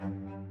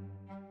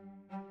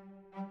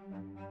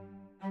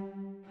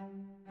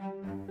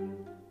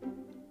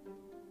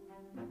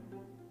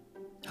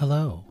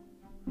Hello,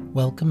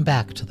 welcome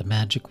back to the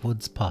Magic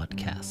Woods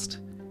podcast.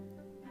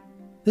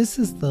 This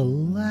is the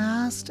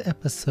last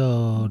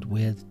episode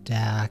with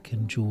Dak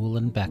and Joule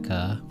and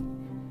Becca,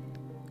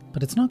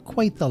 but it's not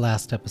quite the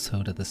last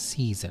episode of the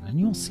season, and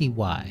you'll see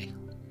why.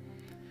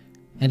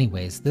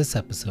 Anyways, this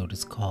episode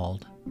is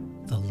called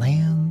The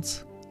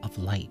Lands of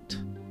Light.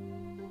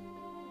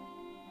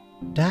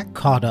 Dak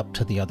caught up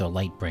to the other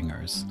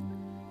Lightbringers.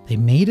 They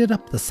made it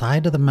up the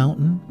side of the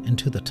mountain and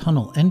to the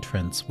tunnel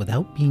entrance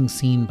without being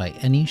seen by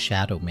any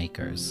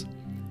Shadowmakers.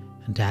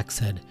 And Dak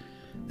said,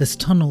 "This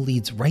tunnel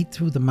leads right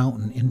through the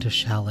mountain into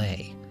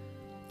Chalet.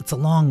 It's a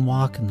long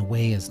walk and the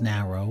way is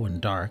narrow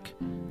and dark,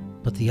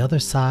 but the other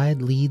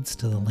side leads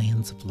to the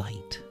Lands of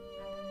Light."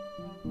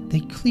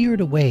 They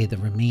cleared away the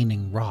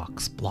remaining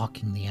rocks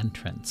blocking the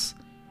entrance,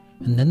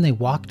 and then they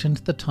walked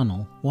into the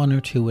tunnel one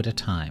or two at a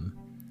time.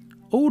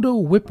 Odo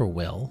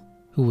Whippoorwill,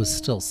 who was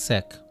still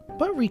sick,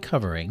 but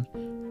recovering,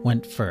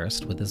 went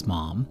first with his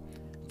mom,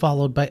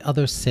 followed by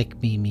other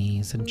sick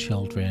Mimis and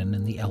children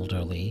and the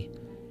elderly.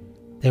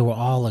 They were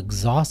all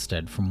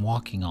exhausted from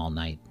walking all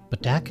night,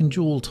 but Dak and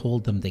Joule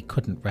told them they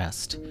couldn't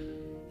rest.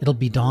 "It'll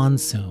be dawn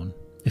soon,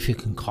 if you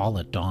can call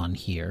it dawn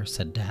here,"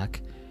 said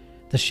Dak.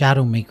 "The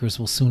Shadowmakers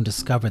will soon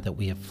discover that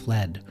we have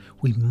fled.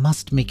 We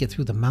must make it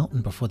through the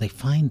mountain before they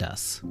find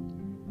us."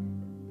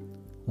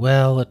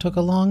 Well, it took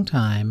a long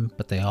time,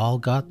 but they all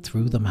got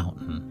through the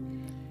mountain.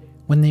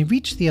 When they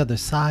reached the other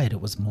side,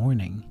 it was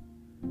morning.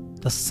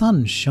 The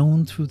sun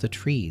shone through the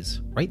trees,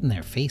 right in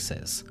their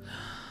faces.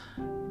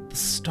 The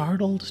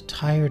startled,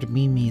 tired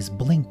Mimis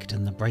blinked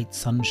in the bright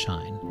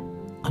sunshine.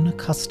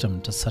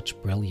 Unaccustomed to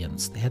such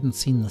brilliance, they hadn't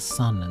seen the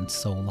sun in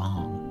so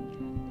long.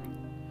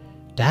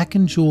 Dak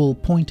and Joule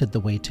pointed the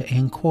way to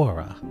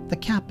Ancora, the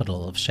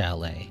capital of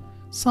Chalet,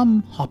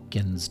 some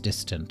hopkins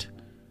distant.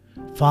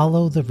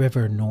 "Follow the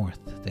river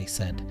north," they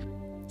said.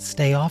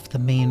 "Stay off the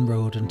main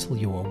road until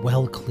you are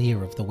well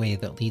clear of the way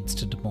that leads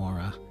to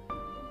Demora.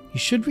 You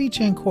should reach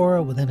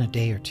Ancora within a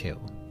day or two."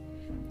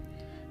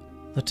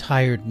 The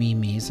tired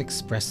Mimis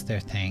expressed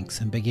their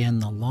thanks and began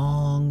the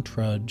long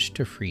trudge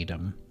to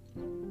freedom.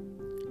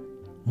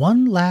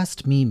 One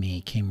last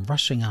Mimi came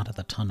rushing out of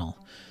the tunnel.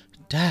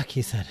 "Dak,"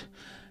 he said,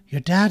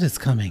 "your dad is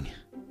coming."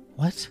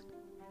 "What?"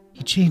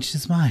 "He changed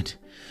his mind.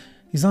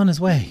 He's on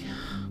his way."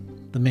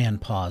 The man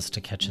paused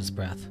to catch his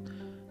breath.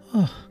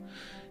 "Oh,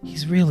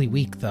 he's really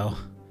weak, though.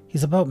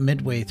 He's about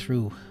midway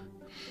through."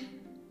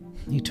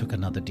 He took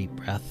another deep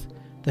breath.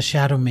 "The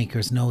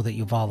Shadowmakers know that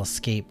you've all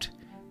escaped.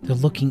 They're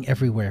looking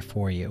everywhere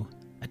for you.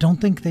 I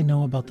don't think they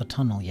know about the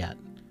tunnel yet."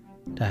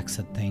 Dak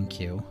said, "Thank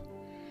you."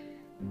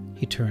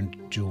 He turned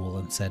to Joule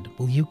and said,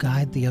 "Will you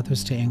guide the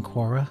others to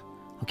Ancora?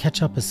 I'll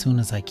catch up as soon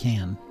as I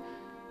can."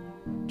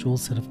 Joule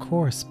said, "Of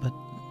course, but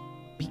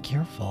be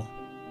careful."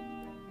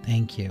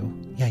 "Thank you.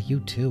 Yeah,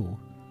 you too."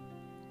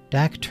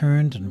 Dak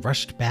turned and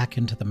rushed back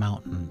into the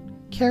mountain,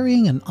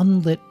 carrying an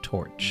unlit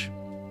torch.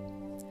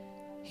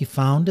 He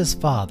found his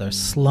father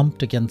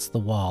slumped against the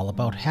wall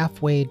about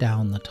halfway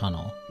down the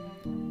tunnel.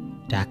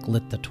 Dak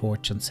lit the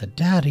torch and said,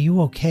 "Dad, are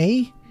you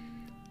okay?"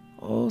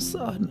 "Oh,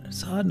 son,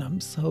 I'm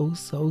so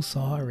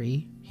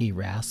sorry," he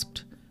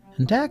rasped,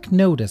 and Dak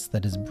noticed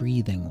that his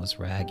breathing was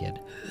ragged.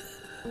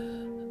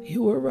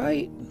 "You were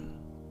right."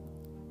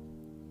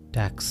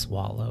 Dak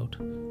swallowed.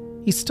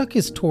 He stuck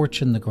his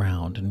torch in the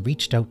ground and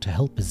reached out to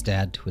help his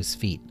dad to his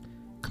feet.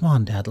 "Come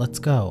on, Dad, let's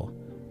go."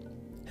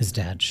 His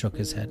dad shook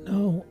his head.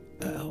 "No,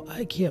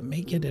 I can't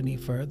make it any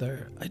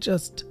further. I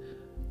just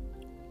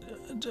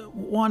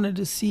wanted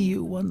to see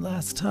you one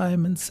last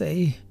time and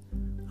say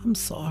I'm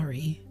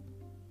sorry.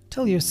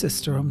 Tell your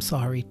sister I'm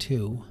sorry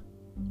too."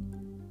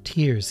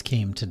 Tears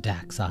came to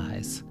Dak's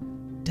eyes.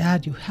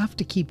 "Dad, you have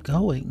to keep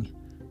going."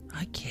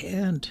 "I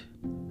can't.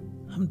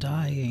 I'm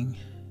dying.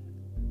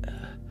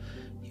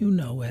 You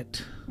know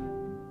it."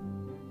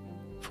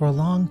 For a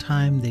long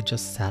time they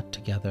just sat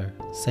together,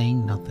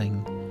 saying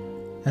nothing,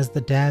 as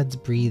the dad's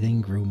breathing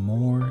grew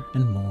more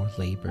and more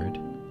labored.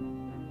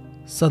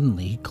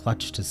 Suddenly he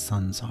clutched his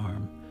son's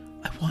arm.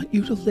 "I want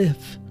you to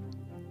live,"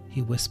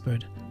 he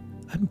whispered.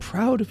 "I'm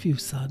proud of you,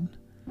 son.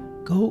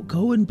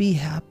 Go and be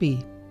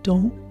happy.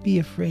 Don't be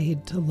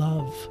afraid to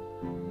love."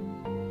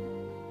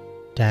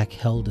 Dak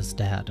held his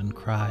dad and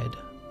cried,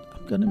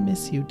 "I'm gonna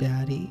miss you,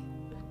 Daddy."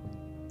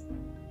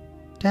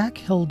 Dak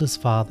held his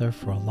father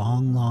for a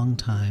long, long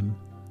time,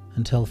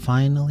 until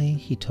finally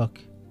he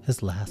took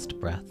his last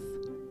breath.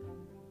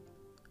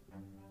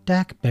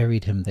 Dak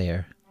buried him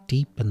there,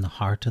 deep in the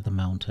heart of the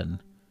mountain.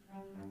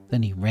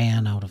 Then he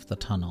ran out of the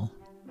tunnel.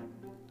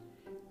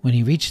 When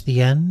he reached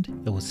the end,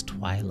 it was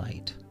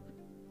twilight.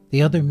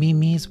 The other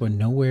Mimis were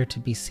nowhere to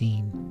be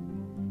seen.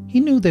 He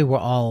knew they were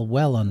all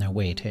well on their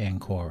way to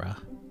Ancora.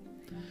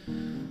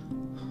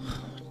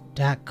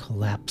 Dak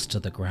collapsed to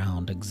the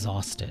ground,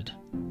 exhausted.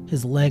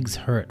 His legs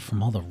hurt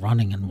from all the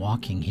running and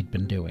walking he'd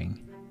been doing.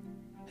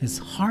 His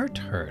heart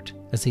hurt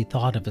as he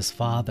thought of his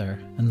father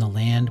and the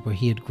land where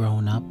he had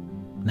grown up,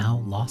 now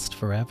lost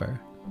forever.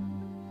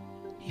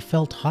 He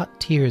felt hot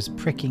tears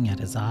pricking at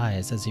his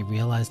eyes as he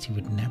realized he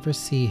would never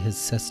see his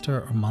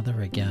sister or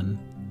mother again.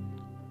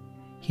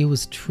 He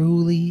was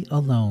truly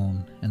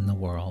alone in the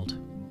world.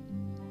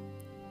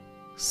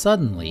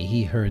 Suddenly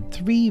he heard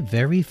 3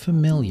 very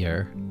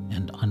familiar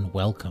and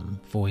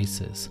unwelcome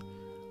voices.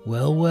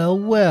 "Well, well,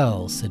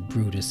 well," said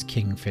Brutus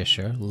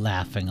Kingfisher,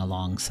 laughing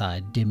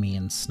alongside Dimmy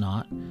and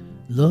Snot.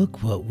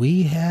 "Look what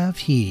we have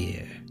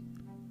here."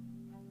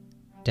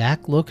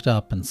 Dak looked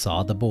up and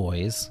saw the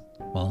boys,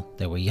 well,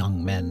 they were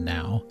young men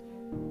now,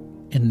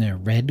 in their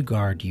red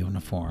guard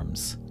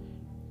uniforms.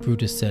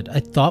 Brutus said, "I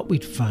thought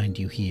we'd find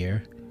you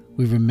here.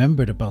 We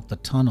remembered about the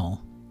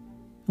tunnel.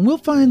 And we'll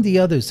find the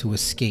others who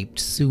escaped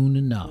soon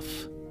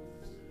enough."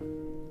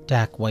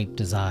 Dak wiped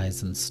his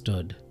eyes and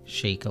stood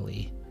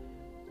shakily.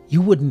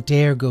 "You wouldn't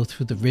dare go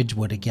through the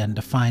Ridgewood again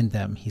to find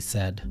them," he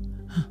said.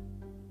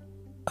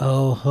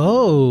 "Oh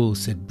ho,"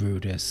 said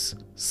Brutus,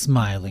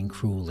 smiling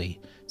cruelly.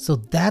 "So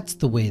that's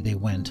the way they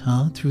went,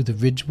 huh? Through the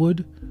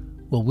Ridgewood?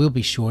 Well, we'll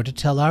be sure to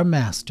tell our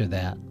master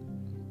that."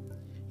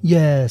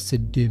 "Yeah,"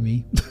 said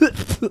Dimmy.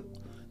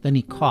 Then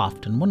he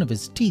coughed and one of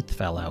his teeth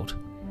fell out.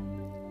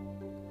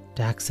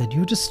 Dak said,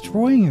 "You're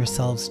destroying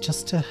yourselves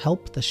just to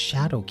help the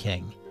Shadow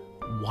King.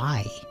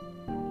 Why?"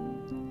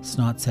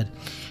 Snot said,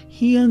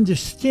 "He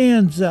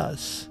understands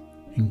us."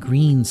 And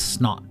green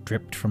snot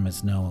dripped from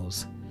his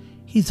nose.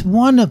 "He's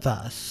one of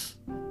us."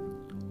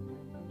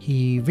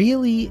 "He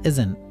really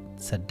isn't,"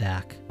 said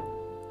Dak.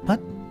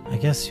 "But I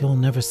guess you'll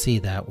never see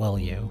that, will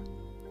you?"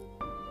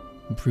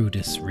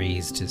 Brutus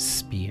raised his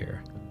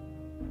spear.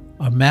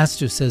 "Our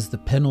master says the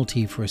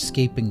penalty for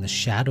escaping the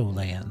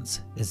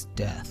Shadowlands is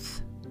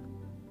death."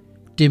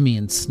 Dimmy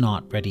and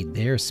Snot readied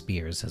their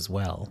spears as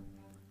well,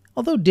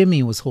 although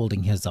Dimmy was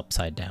holding his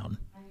upside down.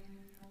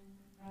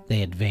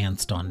 They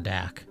advanced on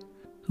Dak,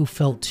 who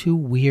felt too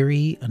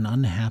weary and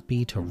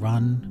unhappy to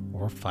run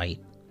or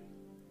fight.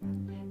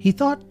 He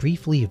thought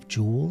briefly of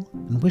Joule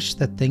and wished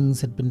that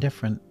things had been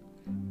different.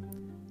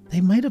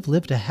 They might have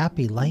lived a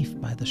happy life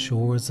by the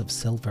shores of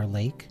Silver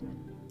Lake,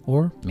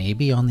 or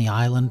maybe on the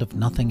island of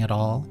nothing at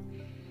all.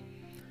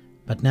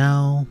 But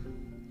now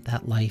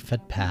that life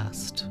had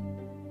passed.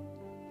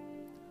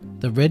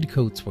 The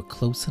redcoats were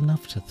close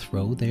enough to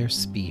throw their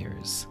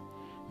spears.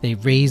 They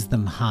raised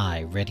them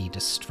high, ready to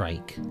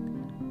strike.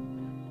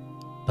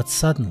 But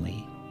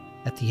suddenly,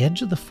 at the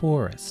edge of the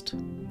forest,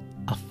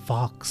 a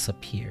fox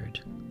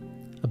appeared.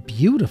 A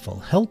beautiful,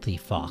 healthy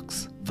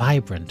fox,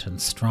 vibrant and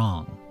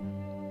strong.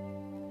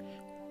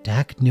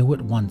 Dak knew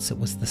at once it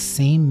was the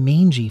same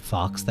mangy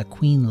fox that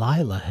Queen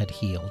Lila had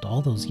healed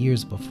all those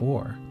years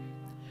before.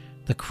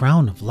 The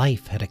crown of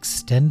life had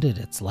extended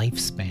its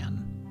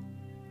lifespan.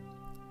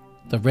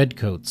 The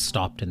redcoats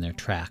stopped in their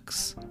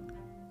tracks.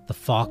 The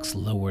fox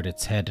lowered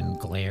its head and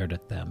glared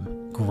at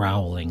them,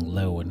 growling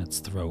low in its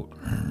throat.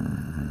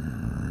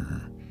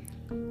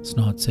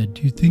 Snot said,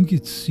 "Do you think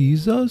it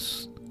sees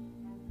us?"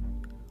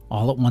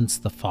 All at once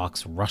the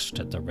fox rushed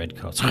at the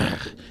redcoats.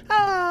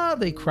 "Ah!"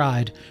 they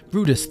cried.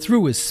 Brutus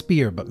threw his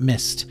spear but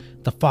missed.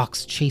 The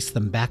fox chased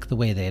them back the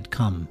way they had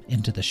come,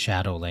 into the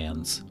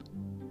Shadowlands.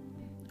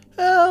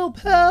 "Help!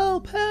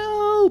 Help!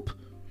 Help!"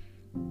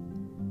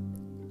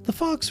 The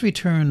fox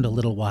returned a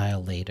little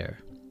while later.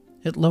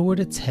 It lowered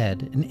its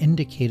head and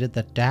indicated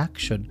that Dak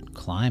should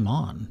climb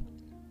on.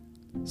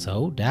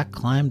 So Dak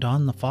climbed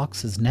on the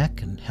fox's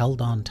neck and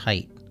held on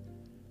tight.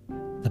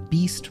 The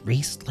beast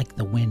raced like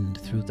the wind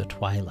through the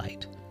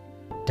twilight,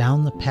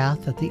 down the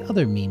path that the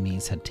other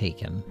Mimis had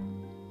taken.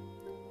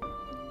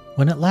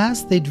 When at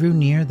last they drew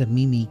near the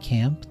Mimi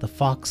camp, the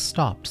fox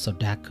stopped so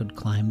Dak could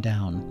climb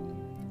down.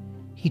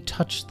 He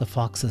touched the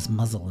fox's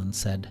muzzle and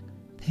said,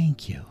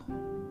 "Thank you."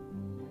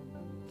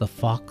 The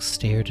fox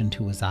stared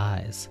into his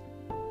eyes,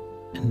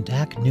 and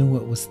Dak knew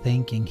it was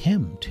thanking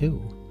him,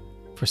 too,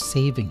 for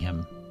saving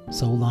him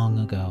so long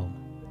ago.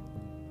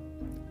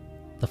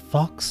 The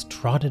fox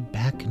trotted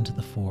back into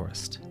the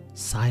forest,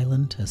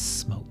 silent as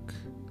smoke.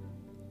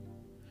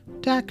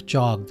 Dak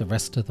jogged the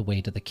rest of the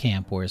way to the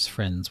camp where his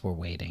friends were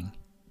waiting.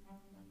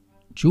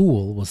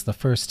 Joule was the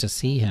first to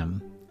see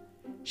him.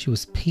 She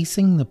was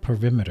pacing the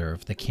perimeter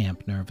of the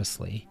camp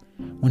nervously.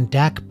 When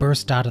Dak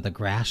burst out of the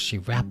grass, she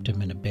wrapped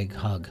him in a big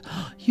hug.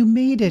 "You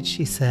made it,"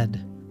 she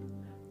said.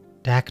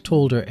 Dak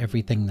told her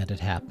everything that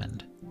had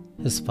happened.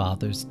 His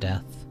father's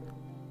death,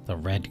 the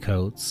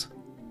redcoats,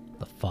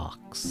 the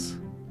fox.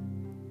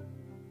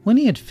 When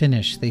he had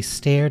finished, they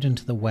stared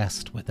into the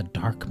west where the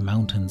dark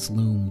mountains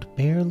loomed,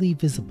 barely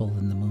visible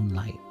in the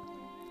moonlight.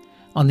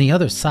 On the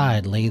other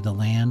side lay the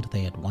land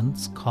they had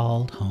once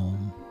called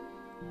home.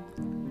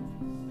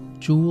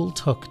 Joule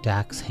took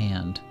Dak's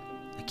hand.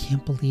 "I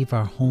can't believe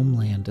our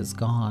homeland is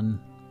gone."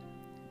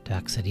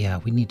 Dak said, "Yeah,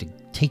 we need to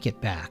take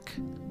it back."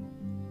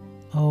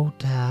 "Oh,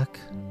 Dak,"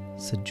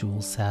 said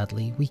Joule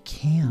sadly, "we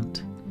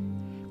can't.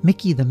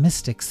 Mickey the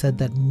Mystic said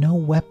that no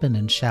weapon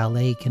in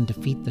Chalet can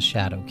defeat the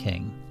Shadow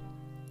King."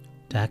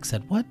 Dak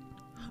said, "What?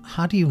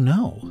 How do you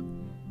know?"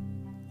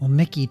 "Well,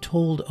 Mickey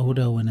told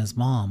Odo and his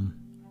mom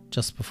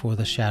just before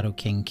the Shadow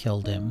King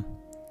killed him."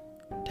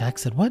 Dak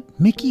said, "What?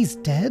 Mickey's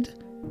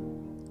dead?"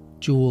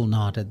 Joule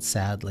nodded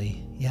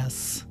sadly.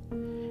 "Yes.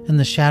 and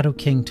the Shadow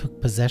King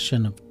took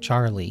possession of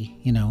Charlie,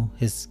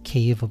 his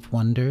cave of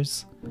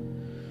wonders.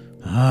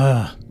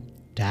 Ugh,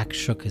 Dak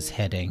shook his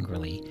head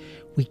angrily.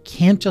 We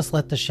can't just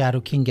let the Shadow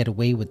King get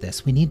away with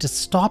this. We need to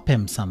stop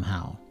him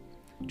somehow.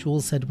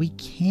 Joule said, we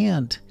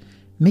can't.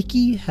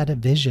 Mickey had a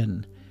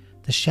vision.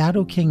 The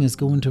Shadow King is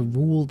going to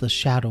rule the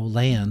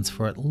Shadowlands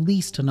for at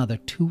least another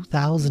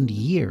 2,000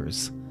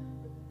 years.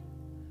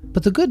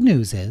 But the good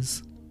news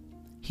is,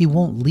 he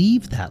won't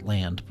leave that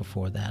land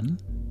before then.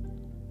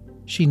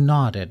 She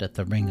nodded at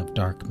the ring of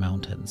dark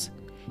mountains.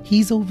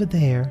 He's over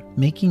there,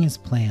 making his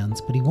plans,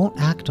 but he won't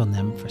act on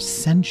them for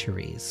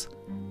centuries.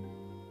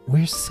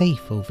 We're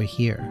safe over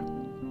here.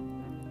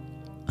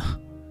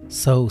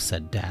 So,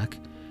 said Dak,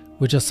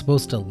 we're just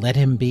supposed to let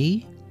him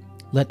be?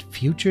 Let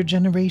future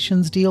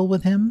generations deal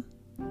with him?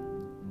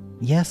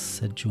 Yes,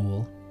 said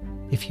Joule,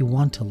 if you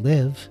want to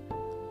live.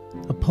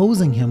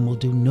 Opposing him will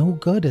do no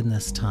good in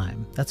this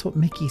time. That's what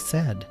Mickey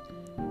said.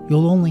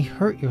 You'll only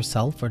hurt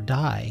yourself or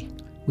die.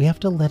 We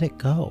have to let it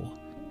go.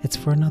 It's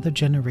for another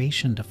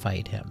generation to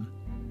fight him.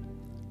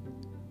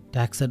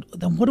 Dak said,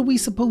 then what are we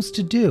supposed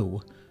to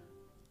do?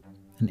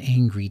 And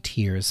angry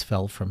tears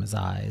fell from his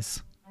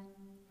eyes.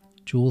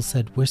 Joule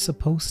said, we're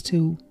supposed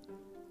to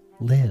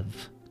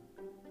live.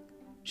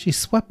 She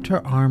swept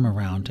her arm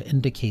around to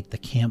indicate the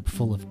camp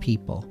full of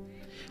people.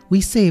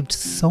 We saved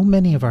so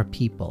many of our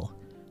people,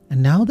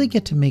 and now they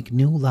get to make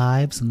new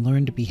lives and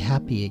learn to be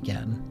happy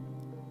again.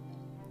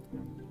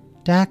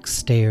 Dak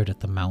stared at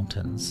the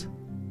mountains,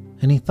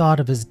 and he thought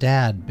of his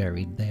dad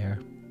buried there.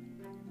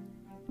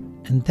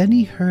 And then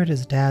he heard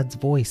his dad's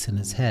voice in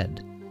his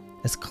head,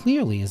 as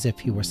clearly as if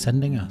he were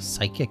sending a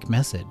psychic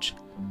message.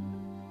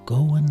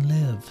 Go and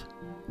live.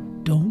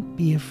 Don't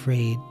be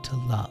afraid to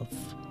love.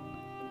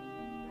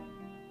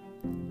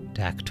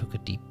 Dak took a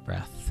deep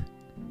breath.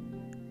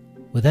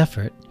 With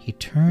effort, he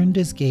turned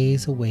his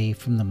gaze away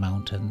from the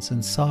mountains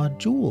and saw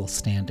Joule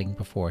standing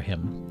before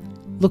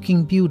him,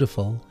 looking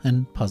beautiful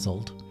and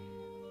puzzled.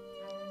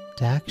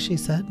 Dak, she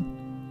said,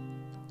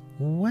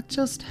 what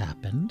just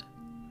happened?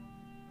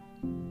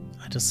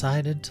 I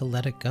decided to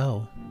let it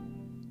go,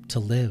 to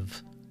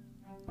live.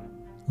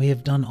 We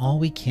have done all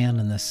we can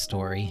in this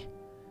story.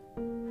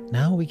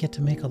 Now we get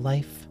to make a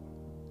life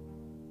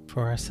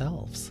for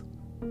ourselves.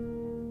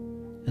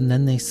 And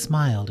then they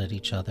smiled at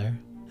each other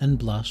and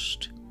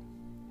blushed.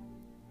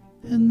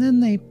 And then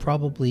they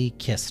probably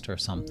kissed or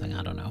something,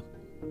 I don't know.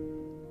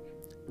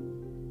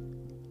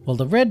 Well,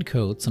 the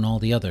Redcoats and all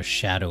the other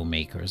shadow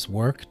makers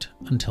worked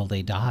until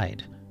they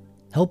died,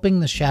 helping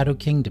the Shadow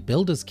King to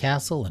build his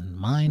castle and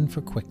mine for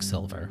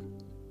quicksilver.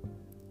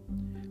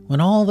 When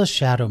all the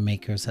shadow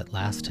makers at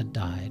last had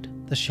died,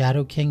 the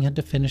Shadow King had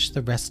to finish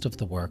the rest of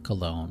the work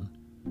alone.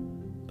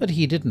 But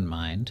he didn't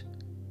mind.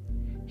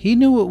 He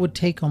knew it would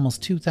take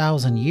almost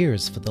 2,000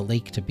 years for the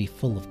lake to be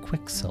full of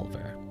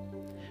quicksilver,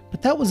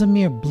 but that was a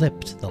mere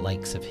blip to the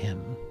likes of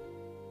him.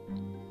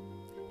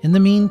 In the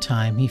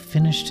meantime, he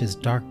finished his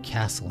dark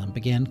castle and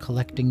began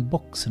collecting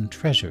books and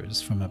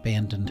treasures from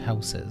abandoned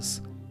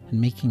houses and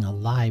making a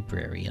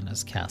library in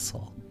his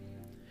castle.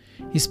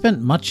 He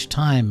spent much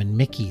time in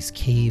Mickey's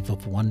Cave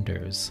of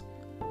Wonders,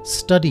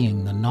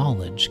 studying the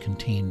knowledge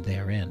contained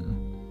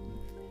therein.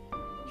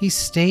 He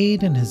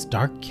stayed in his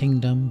dark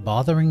kingdom,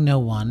 bothering no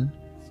one,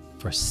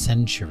 for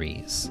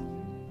centuries.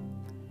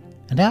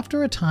 And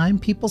after a time,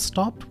 people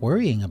stopped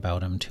worrying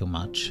about him too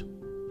much.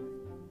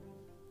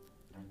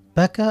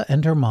 Becca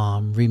and her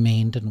mom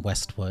remained in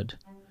Westwood.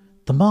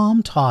 The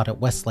mom taught at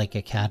Westlake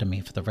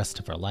Academy for the rest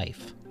of her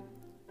life.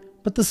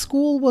 But the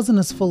school wasn't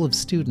as full of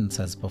students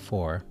as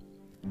before.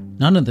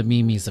 None of the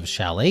Mimis of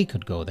Chalet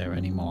could go there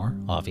anymore,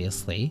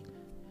 obviously,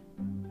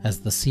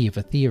 as the Sea of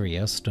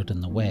Etheria stood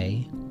in the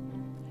way,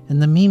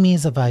 and the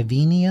Mimis of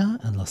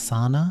Ivenia and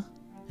Lasana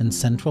and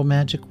Central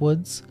Magic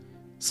Woods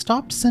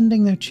stopped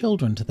sending their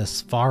children to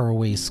this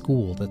faraway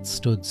school that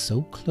stood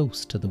so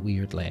close to the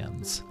Weird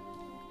Lands.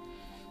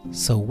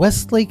 So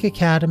Westlake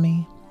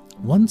Academy,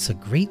 once a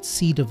great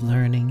seat of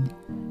learning,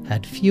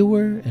 had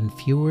fewer and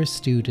fewer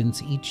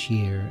students each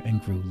year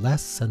and grew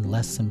less and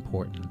less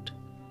important.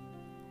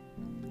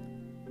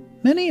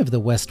 Many of the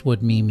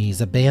Westwood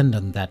Mimis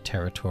abandoned that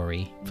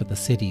territory for the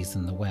cities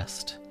in the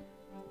west,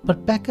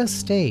 but Becca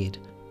stayed,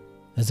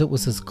 as it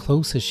was as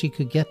close as she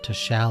could get to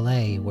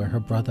Chalet where her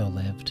brother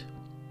lived.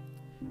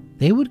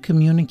 They would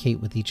communicate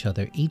with each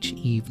other each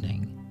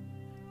evening.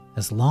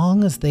 As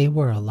long as they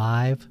were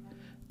alive,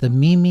 the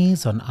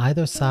Mimis on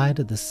either side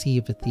of the Sea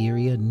of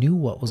Etheria knew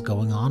what was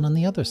going on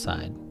the other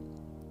side.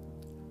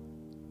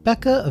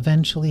 Becca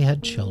eventually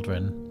had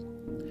children.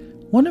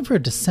 One of her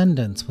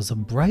descendants was a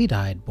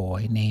bright-eyed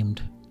boy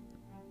named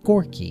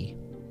Gorky.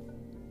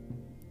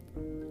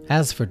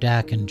 As for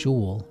Dak and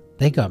Joule,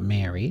 they got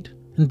married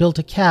and built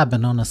a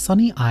cabin on a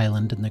sunny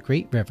island in the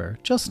Great River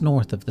just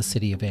north of the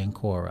city of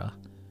Ancora.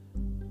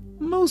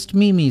 Most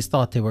Mimis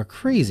thought they were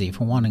crazy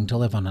for wanting to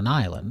live on an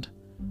island,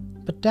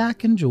 but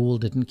Dak and Joule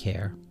didn't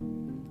care.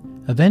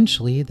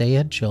 Eventually, they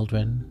had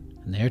children,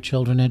 and their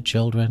children had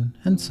children,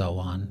 and so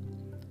on.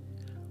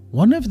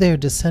 One of their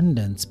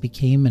descendants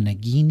became a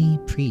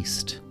Nagini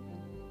priest.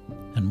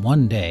 And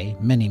one day,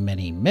 many,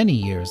 many, many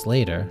years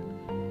later,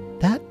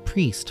 that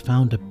priest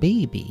found a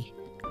baby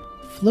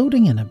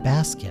floating in a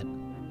basket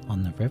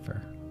on the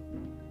river.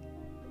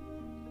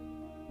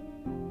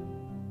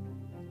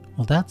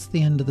 Well, that's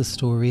the end of the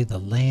story, The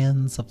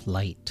Lands of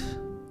Light.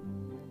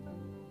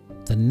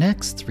 The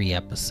next 3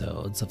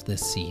 episodes of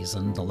this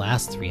season, the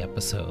last 3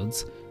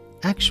 episodes,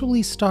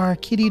 actually star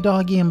Kitty,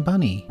 Doggy, and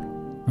Bunny.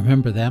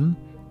 Remember them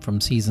from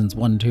seasons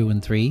 1, 2,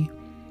 and 3?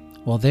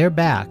 Well, they're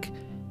back,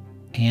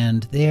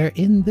 and they're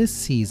in this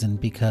season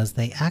because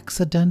they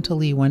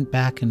accidentally went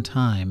back in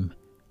time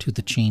to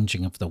the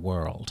changing of the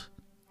world.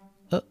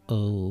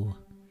 Uh-oh.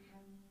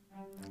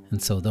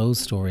 And so those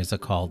stories are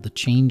called The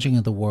Changing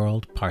of the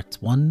World,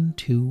 Parts 1,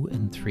 2,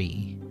 and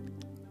 3.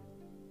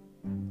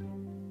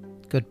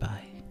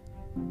 Goodbye.